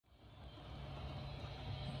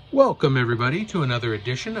Welcome everybody to another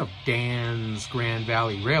edition of Dan's Grand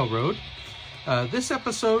Valley Railroad. This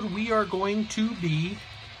episode we are going to be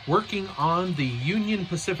working on the Union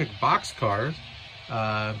Pacific boxcar.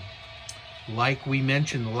 Like we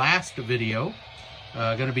mentioned last video,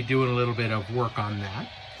 going to be doing a little bit of work on that.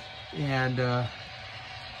 And I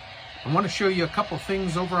want to show you a couple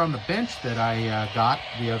things over on the bench that I got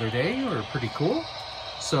the other day. Are pretty cool.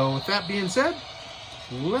 So with that being said,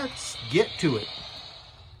 let's get to it.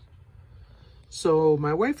 So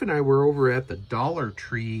my wife and I were over at the Dollar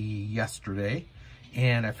Tree yesterday,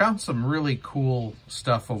 and I found some really cool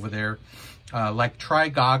stuff over there. Like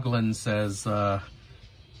TriGogglin says,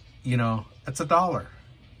 you know, it's $1.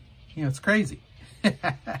 You know, it's crazy.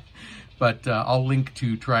 But I'll link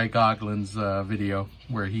to TriGogglin's video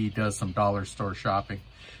where he does some dollar store shopping.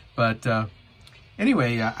 But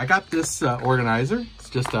anyway, I got this organizer. It's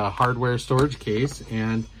just a hardware storage case,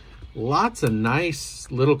 and lots of nice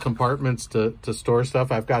little compartments to store stuff.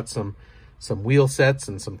 I've got some wheel sets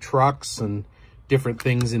and some trucks and different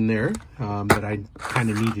things in there that I kind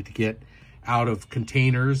of needed to get out of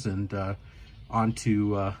containers and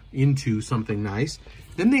into something nice.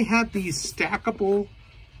 Then they had these stackable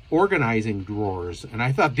organizing drawers, and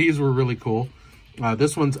I thought these were really cool.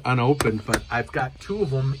 This one's unopened, but I've got two of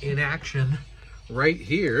them in action right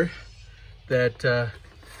here that,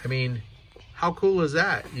 I mean, how cool is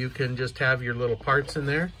that? You can just have your little parts in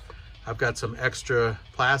there. I've got some extra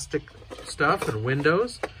plastic stuff and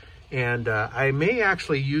windows, and I may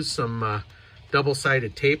actually use some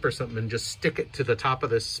double-sided tape or something and just stick it to the top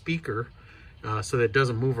of this speaker so that it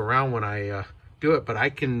doesn't move around when I do it. But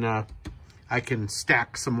I can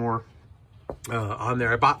stack some more on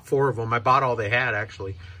there. I bought 4 of them. I bought all they had,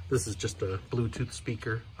 actually. This is just a Bluetooth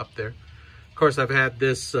speaker up there. Of course, I've had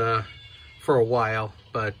this for a while,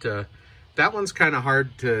 but that one's kind of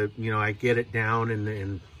hard to, you know, I get it down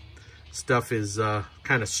and stuff is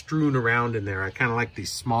kind of strewn around in there. I kind of like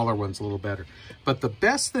these smaller ones a little better. But the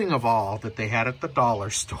best thing of all that they had at the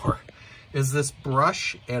dollar store is this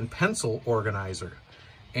brush and pencil organizer.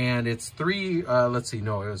 And it's 5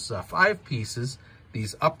 pieces,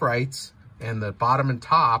 these uprights and the bottom and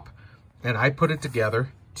top. And I put it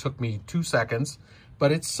together. It took me 2 seconds,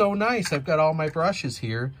 but it's so nice. I've got all my brushes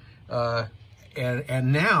here.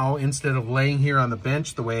 And now, instead of laying here on the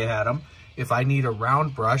bench the way I had them, if I need a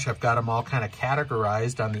round brush, I've got them all kind of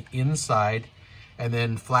categorized on the inside. And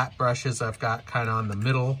then flat brushes I've got kind of on the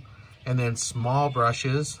middle. And then small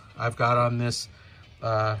brushes I've got on this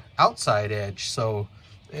outside edge. So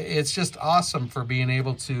it's just awesome for being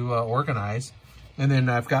able to organize. And then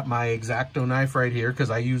I've got my X-Acto knife right here because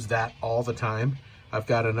I use that all the time. I've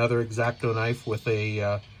got another X-Acto knife with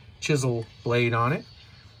a chisel blade on it.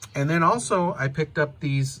 And then also I picked up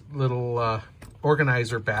these little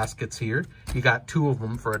organizer baskets here. You got 2 of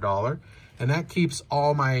them for $1. And that keeps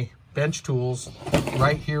all my bench tools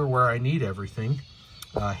right here where I need everything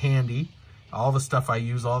handy. All the stuff I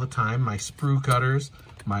use all the time. My sprue cutters,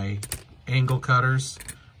 my angle cutters,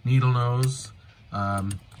 needle nose.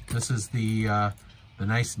 This is the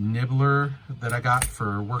nice nibbler that I got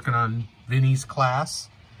for working on Vinny's class.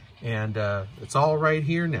 And it's all right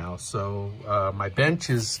here now. So my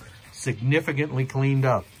bench is significantly cleaned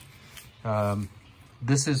up.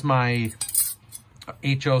 This is my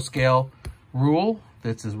HO scale rule.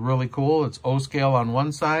 This is really cool. It's O scale on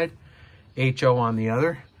one side, HO on the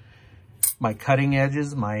other. My cutting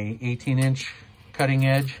edges, my 18-inch cutting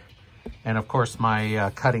edge, and of course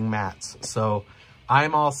my cutting mats. So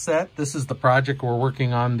I'm all set. This is the project we're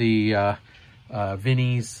working on, the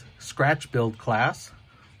Vinny's scratch build class.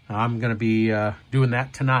 I'm going to be doing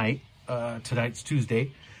that tonight. Tonight's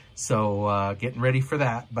Tuesday, so getting ready for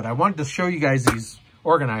that. But I wanted to show you guys these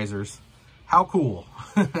organizers. How cool.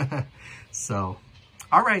 So,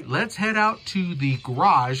 all right, let's head out to the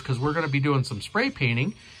garage because we're going to be doing some spray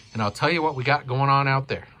painting, and I'll tell you what we got going on out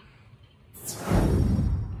there.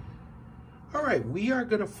 All right, we are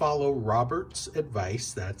going to follow Robert's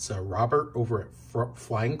advice. That's Robert over at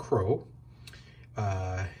Flying Crow.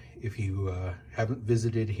 If you haven't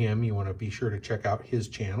visited him, you want to be sure to check out his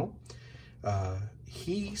channel.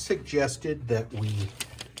 He suggested that we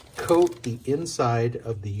coat the inside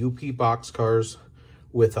of the UP boxcars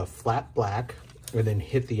with a flat black and then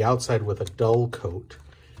hit the outside with a dull coat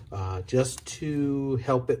just to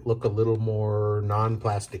help it look a little more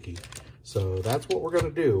non-plasticky. So that's what we're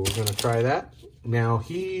going to do. We're going to try that. Now,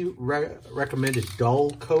 he recommended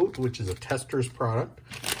dull coat, which is a Tester's product.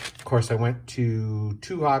 Of course, I went to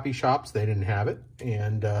 2 hobby shops. They didn't have it.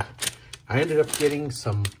 And I ended up getting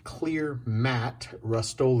some clear matte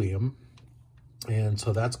Rust-Oleum. And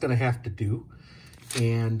so that's going to have to do.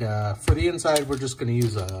 And for the inside, we're just gonna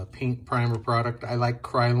use a paint primer product. I like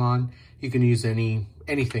Krylon. You can use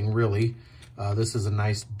anything really. This is a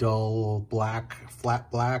nice dull black, flat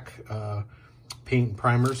black paint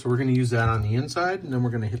primer. So we're gonna use that on the inside, and then we're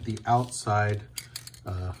gonna hit the outside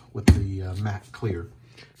with the matte clear.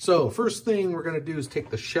 So first thing we're gonna do is take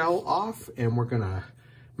the shell off, and we're gonna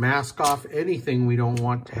mask off anything we don't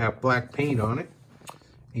want to have black paint on it.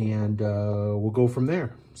 And we'll go from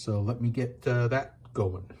there. So let me get that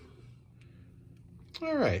going.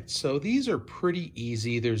 All right, so these are pretty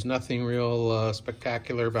easy. There's nothing real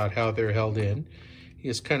spectacular about how they're held in. You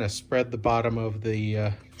just kind of spread the bottom of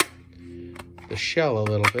the shell a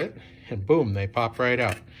little bit, and boom, they pop right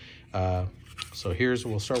out. So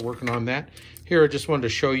we'll start working on that. Here, I just wanted to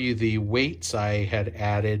show you the weights I had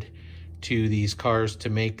added to these cars to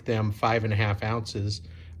make them 5.5 ounces.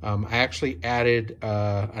 I actually added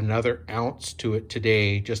another ounce to it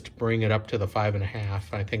today just to bring it up to the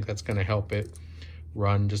 5.5. I think that's going to help it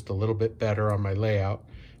run just a little bit better on my layout,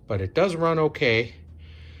 but it does run okay.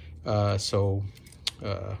 So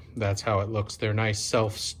that's how it looks. They're nice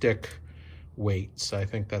self-stick weights. I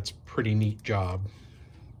think that's a pretty neat job.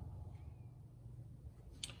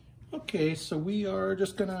 Okay, so we are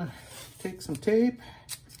just gonna take some tape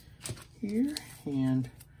here, and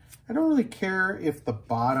I don't really care if the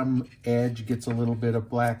bottom edge gets a little bit of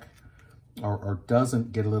black or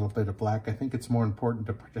doesn't get a little bit of black. I think it's more important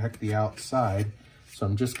to protect the outside. So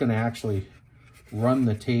I'm just gonna actually run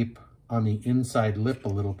the tape on the inside lip a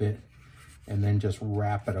little bit and then just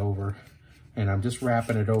wrap it over. And I'm just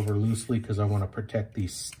wrapping it over loosely because I want to protect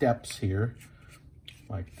these steps here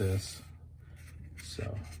like this.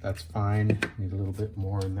 So that's fine. Need a little bit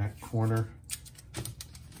more in that corner.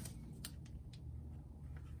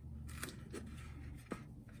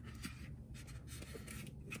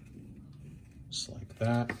 Just like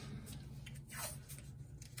that.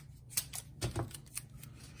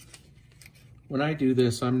 When I do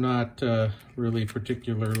this, I'm not really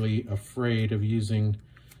particularly afraid of using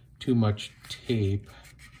too much tape.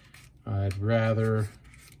 I'd rather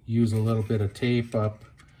use a little bit of tape up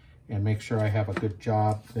and make sure I have a good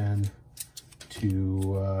job than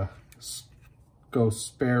to go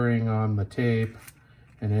sparing on the tape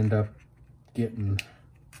and end up getting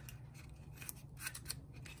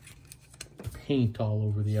paint all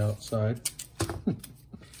over the outside.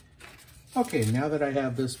 Okay, now that I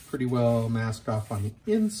have this pretty well masked off on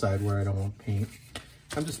the inside where I don't want paint,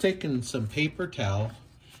 I'm just taking some paper towel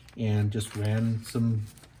and just ran some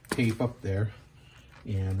tape up there,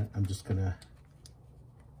 and I'm just gonna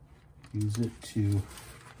use it to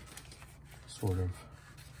sort of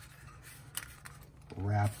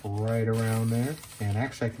wrap right around there. And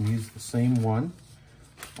actually I can use the same one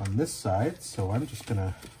on this side, so I'm just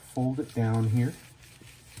gonna fold it down here.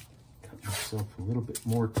 Cut myself a little bit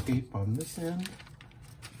more tape on this end.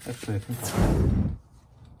 Actually, I think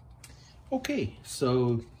okay,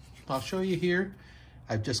 so I'll show you here.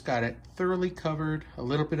 I've just got it thoroughly covered, a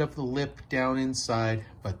little bit of the lip down inside,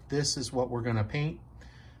 but this is what we're gonna paint.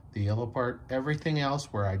 The yellow part, everything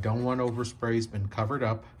else where I don't want overspray has been covered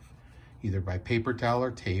up, either by paper towel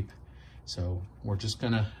or tape. So we're just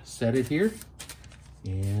gonna set it here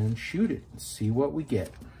and shoot it and see what we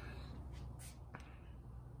get.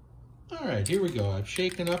 All right, here we go. I've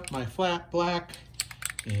shaken up my flat black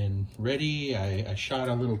and ready. I shot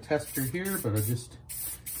a little tester here, but I'll just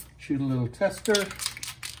shoot a little tester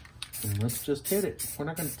and let's just hit it. We're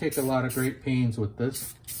not gonna take a lot of great pains with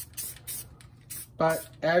this, but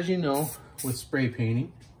as you know, with spray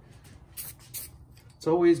painting, it's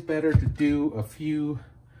always better to do a few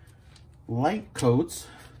light coats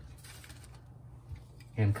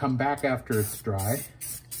and come back after it's dry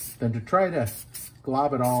than to try to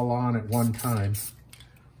glob it all on at one time.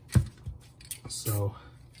 So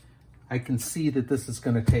I can see that this is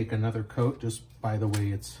going to take another coat just by the way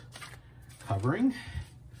it's covering.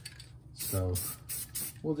 So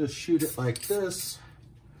we'll just shoot it like this.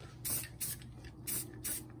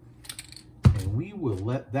 And we will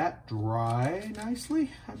let that dry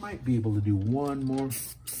nicely. I might be able to do one more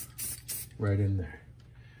right in there.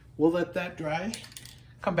 We'll let that dry.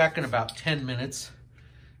 Come back in about 10 minutes.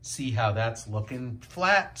 See how that's looking.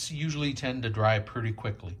 Flats usually tend to dry pretty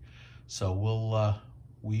quickly. So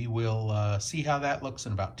we will see how that looks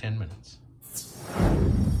in about 10 minutes.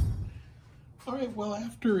 All right, well,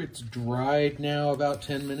 after it's dried now about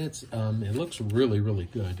 10 minutes, it looks really, really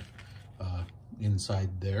good inside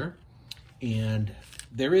there. And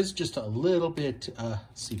there is just a little bit,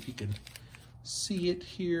 see if you can see it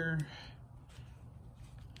here.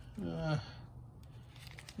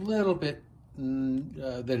 Little bit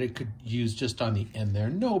that it could use just on the end there.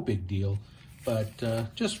 No big deal.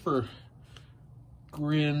 but just for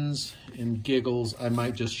grins and giggles, I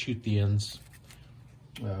might just shoot the ends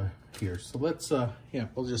here. So let's, yeah,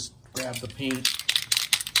 we'll just grab the paint,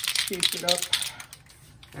 shake it up.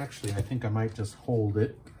 Actually, I think I might just hold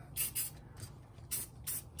it.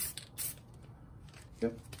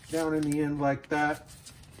 Yep, down in the end like that.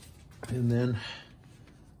 And then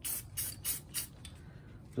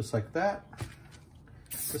just like that.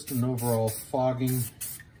 Just an overall fogging.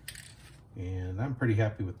 And I'm pretty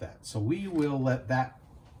happy with that. So we will let that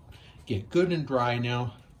get good and dry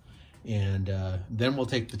now. And then we'll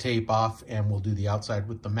take the tape off and we'll do the outside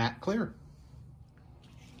with the matte clear.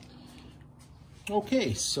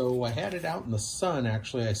 Okay, so I had it out in the sun.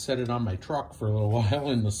 Actually, I set it on my truck for a little while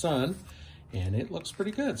in the sun, and it looks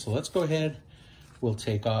pretty good. So let's go ahead. We'll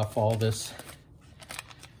take off all this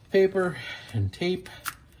paper and tape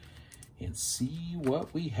and see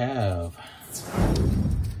what we have.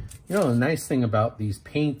 You know, the nice thing about these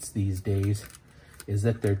paints these days is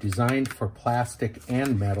that they're designed for plastic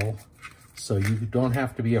and metal, so you don't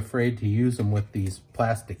have to be afraid to use them with these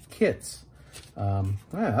plastic kits. Yeah,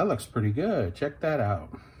 that looks pretty good. Check that out.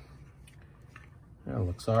 That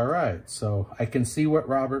looks all right. So I can see what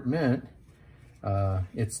Robert meant.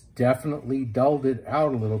 It's definitely dulled it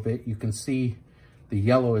out a little bit. You can see the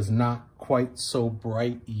yellow is not quite so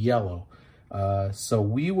bright yellow. So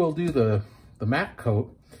we will do the matte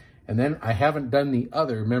coat, and then I haven't done the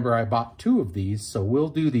other. Remember, I bought 2 of these, so we'll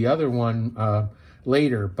do the other one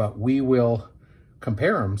later, but we will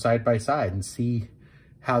compare them side by side and see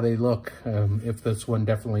how they look, if this one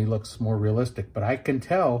definitely looks more realistic. But I can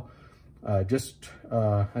tell just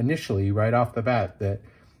initially, right off the bat, that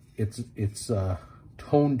it's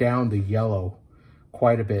toned down the yellow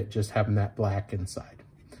quite a bit, just having that black inside.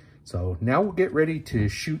 So now we'll get ready to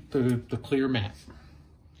shoot the clear matte.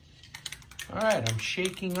 All right, I'm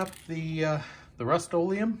shaking up the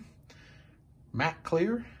Rust-Oleum matte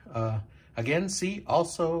clear. Again, see,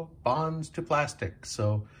 also bonds to plastic.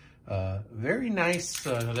 So very nice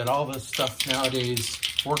that all this stuff nowadays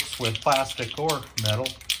works with plastic or metal.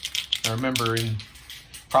 I remember,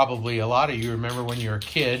 probably a lot of you remember when you were a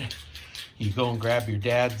kid, you go and grab your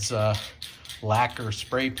dad's lacquer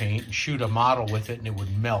spray paint and shoot a model with it and it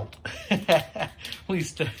would melt. At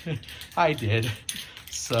least I did.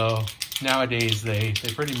 So nowadays they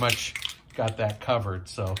pretty much got that covered.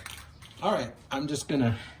 So, all right, I'm just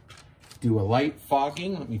gonna do a light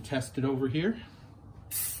fogging. Let me test it over here.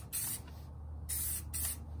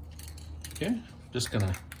 Okay, just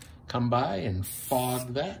gonna come by and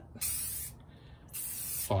fog that.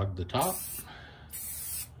 Fog the top.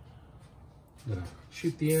 I'm gonna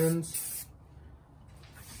shoot the ends.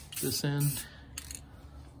 This end.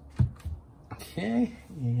 Okay,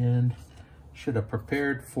 and should have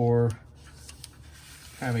prepared for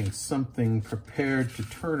having something prepared to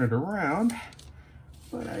turn it around,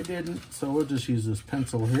 but I didn't, so we'll just use this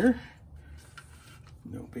pencil here.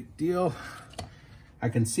 No big deal. I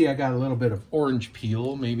can see I got a little bit of orange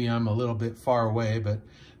peel. Maybe I'm a little bit far away, but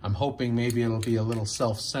I'm hoping maybe it'll be a little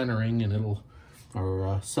self-centering and it'll,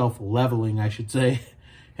 or self-leveling, I should say,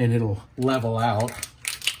 and it'll level out,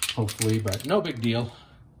 hopefully, but no big deal.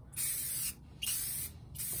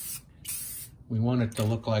 We want it to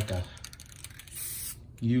look like a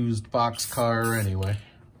used boxcar anyway.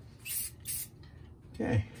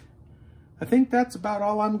 Okay, I think that's about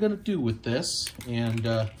all I'm gonna do with this, and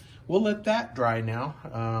we'll let that dry now.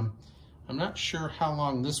 I'm not sure how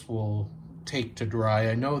long this will take to dry.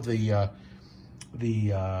 I know the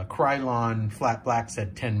Krylon Flat Black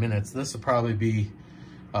said 10 minutes. This will probably be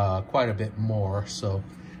quite a bit more. So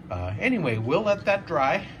anyway, we'll let that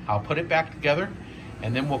dry. I'll put it back together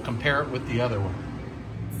and then we'll compare it with the other one.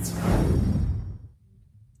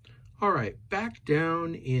 All right, back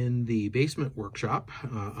down in the basement workshop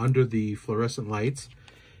under the fluorescent lights.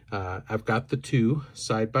 I've got the 2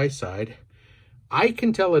 side by side. I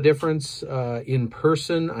can tell a difference in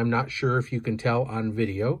person. I'm not sure if you can tell on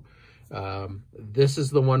video. This is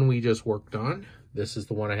the one we just worked on. This is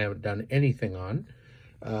the one I haven't done anything on.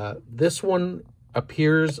 This one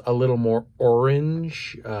appears a little more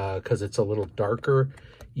orange because it's a little darker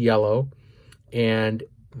yellow. And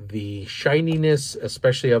the shininess,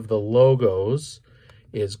 especially of the logos,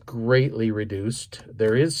 is greatly reduced.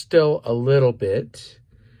 There is still a little bit.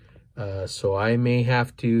 So I may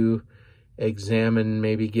have to examine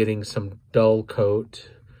maybe getting some dull coat.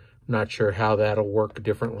 Not sure how that'll work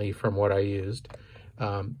differently from what I used.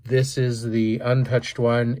 This is the untouched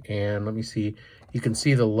one, and let me see. You can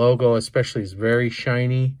see the logo especially is very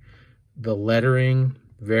shiny. The lettering,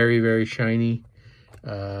 very, very shiny.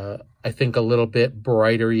 I think a little bit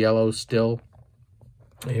brighter yellow still.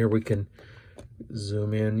 Here we can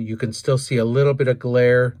Zoom in. You can still see a little bit of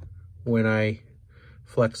glare when I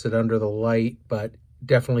flex it under the light, but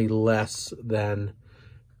definitely less than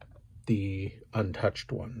the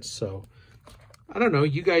untouched ones. So I don't know,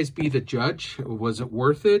 you guys be the judge. Was it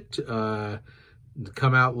worth it?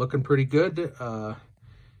 Come out looking pretty good.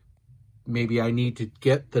 Maybe I need to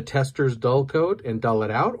get the tester's dull coat and dull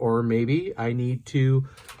it out, or maybe I need to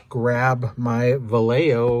grab my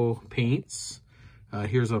Vallejo paints.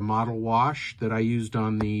 Here's a model wash that I used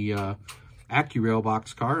on the AccuRail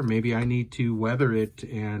Boxcar. Maybe I need to weather it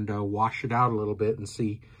and wash it out a little bit and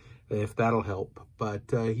see if that'll help.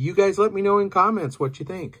 But you guys let me know in comments what you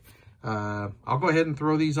think. I'll go ahead and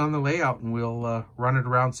throw these on the layout and we'll run it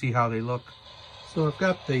around, see how they look. So I've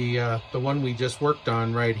got the one we just worked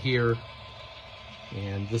on right here,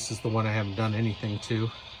 and this is the one I haven't done anything to.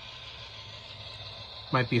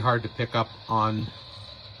 Might be hard to pick up on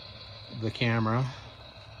the camera.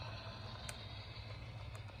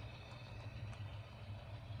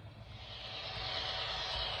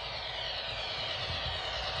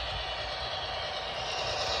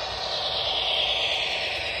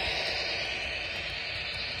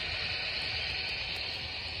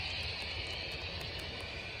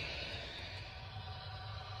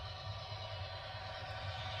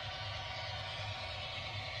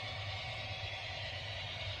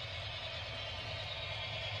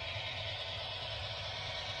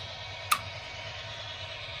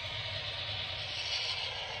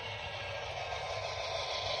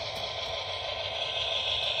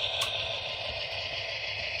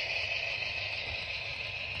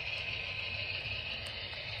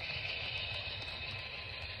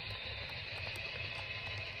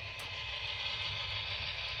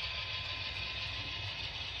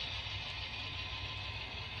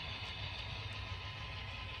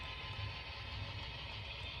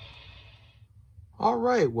 All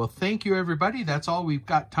right, well, thank you, everybody. That's all we've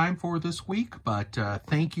got time for this week, but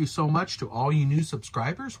thank you so much to all you new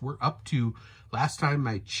subscribers. We're up to, last time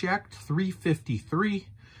I checked, 353.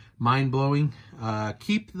 Mind-blowing.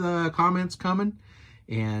 Keep the comments coming,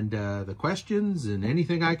 and the questions and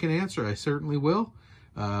anything I can answer, I certainly will.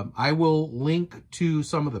 I will link to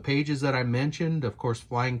some of the pages that I mentioned, of course,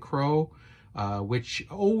 Flying Crow, which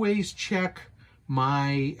always check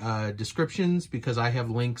my descriptions because I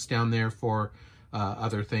have links down there for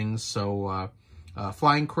other things. So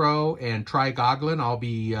Flying Crow and TriGogglin, I'll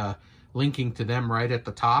be linking to them right at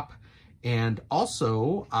the top. And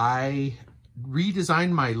also, I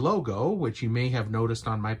redesigned my logo, which you may have noticed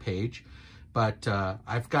on my page, but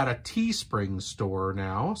I've got a Teespring store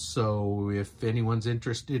now. So if anyone's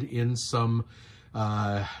interested in some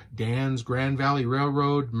Dan's Grand Valley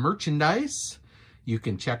Railroad merchandise, you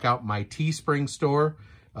can check out my Teespring store.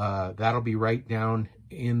 That'll be right down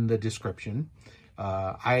in the description.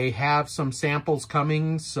 I have some samples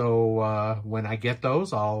coming, so when I get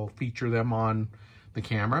those, I'll feature them on the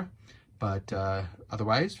camera. But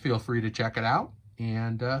otherwise, feel free to check it out.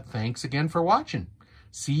 And thanks again for watching.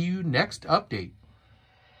 See you next update.